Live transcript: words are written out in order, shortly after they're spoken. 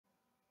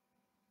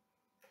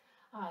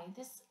Hi,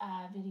 this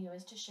video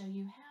is to show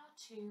you how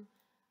to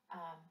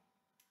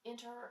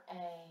enter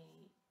a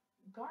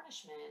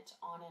garnishment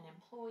on an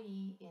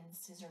employee in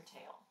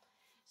Scissortail.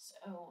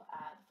 So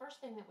the first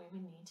thing that we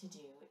would need to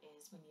do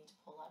is we need to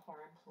pull up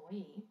our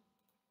employee,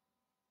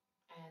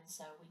 and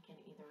so we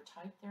can either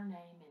type their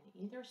name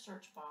in either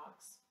search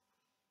box,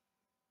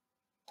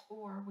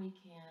 or we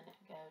can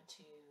go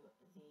to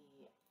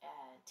the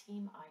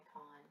team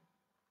icon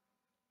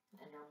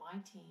under My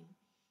Team.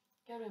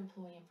 Go to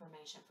employee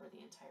information for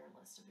the entire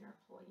list of your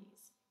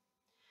employees.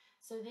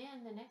 So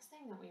then the next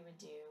thing that we would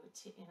do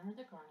to enter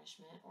the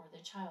garnishment, or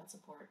the child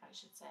support I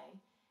should say,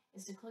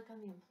 is to click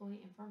on the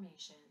employee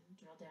information,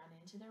 drill down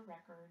into their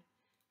record,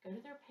 go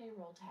to their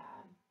payroll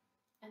tab,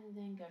 and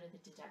then go to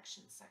the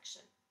deductions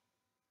section.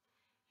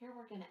 Here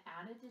we're going to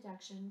add a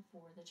deduction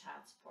for the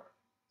child support.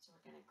 So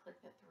we're going to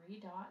click the three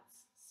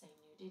dots, say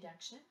new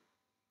deduction.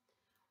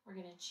 We're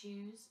going to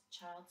choose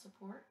child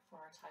support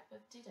for our type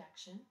of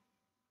deduction.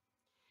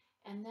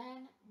 And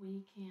then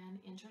we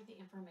can enter the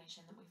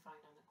information that we find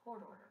on the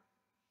court order.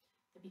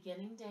 The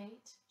beginning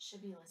date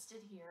should be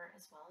listed here,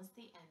 as well as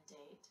the end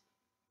date.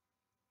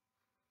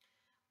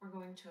 We're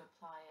going to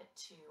apply it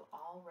to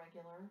all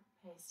regular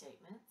pay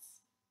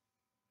statements.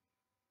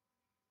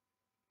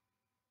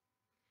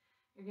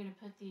 You're going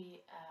to put the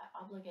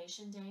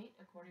obligation date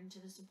according to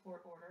the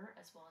support order,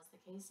 as well as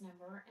the case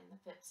number and the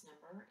FIPS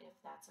number if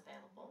that's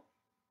available.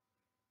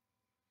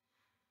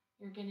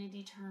 You're going to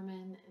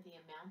determine the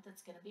amount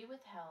that's going to be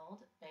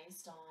withheld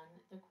based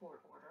on the court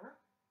order.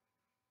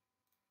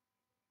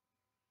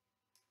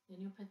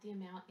 Then you'll put the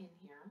amount in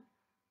here,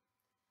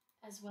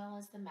 as well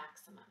as the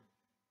maximum.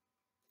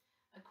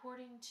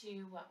 According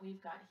to what we've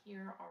got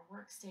here, our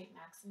work state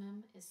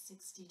maximum is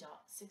 60%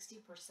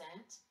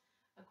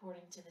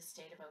 according to the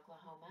state of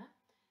Oklahoma.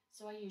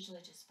 So I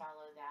usually just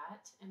follow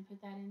that and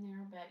put that in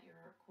there, but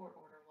your court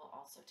order will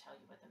also tell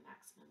you what the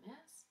maximum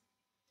is.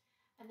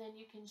 And then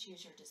you can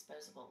choose your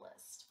disposable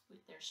list.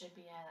 There should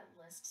be a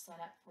list set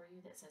up for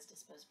you that says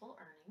disposable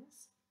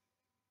earnings.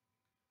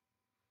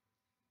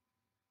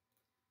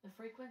 The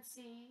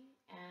frequency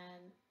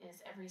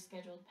is every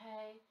scheduled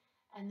pay,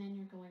 and then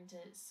you're going to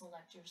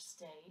select your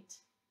state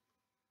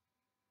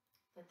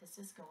that this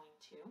is going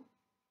to.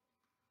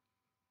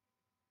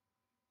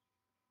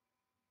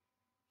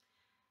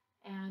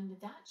 And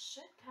that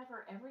should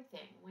cover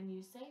everything. When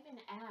you save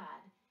and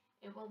add,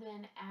 it will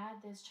then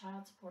add this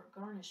child support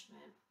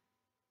garnishment.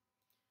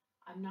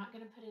 I'm not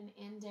going to put an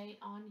end date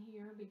on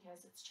here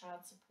because it's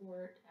child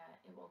support.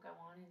 It will go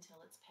on until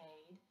it's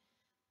paid.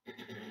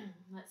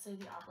 Let's say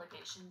the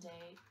obligation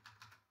date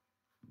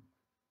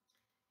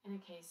and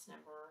a case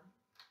number.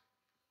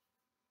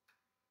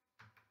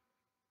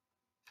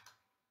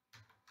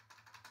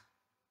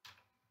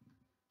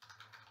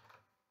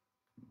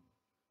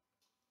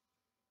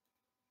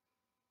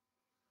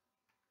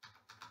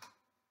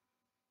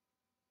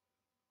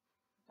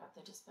 Got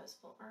the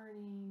disposable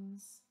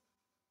earnings.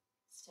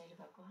 State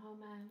of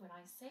Oklahoma. When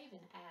I save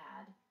and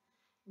add,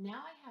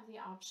 now I have the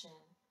option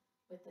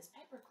with this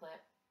paperclip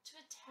to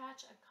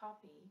attach a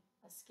copy,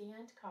 a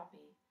scanned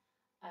copy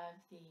of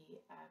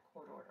the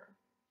court order.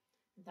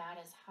 That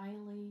is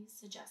highly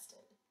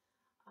suggested.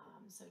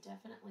 So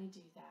definitely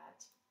do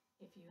that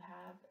if you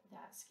have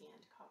that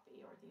scanned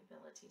copy or the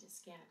ability to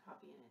scan a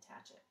copy and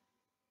attach it.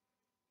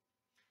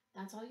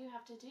 That's all you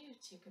have to do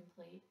to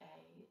complete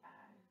a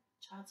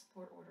child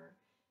support order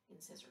in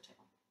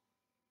Scissortail.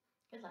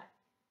 Good luck.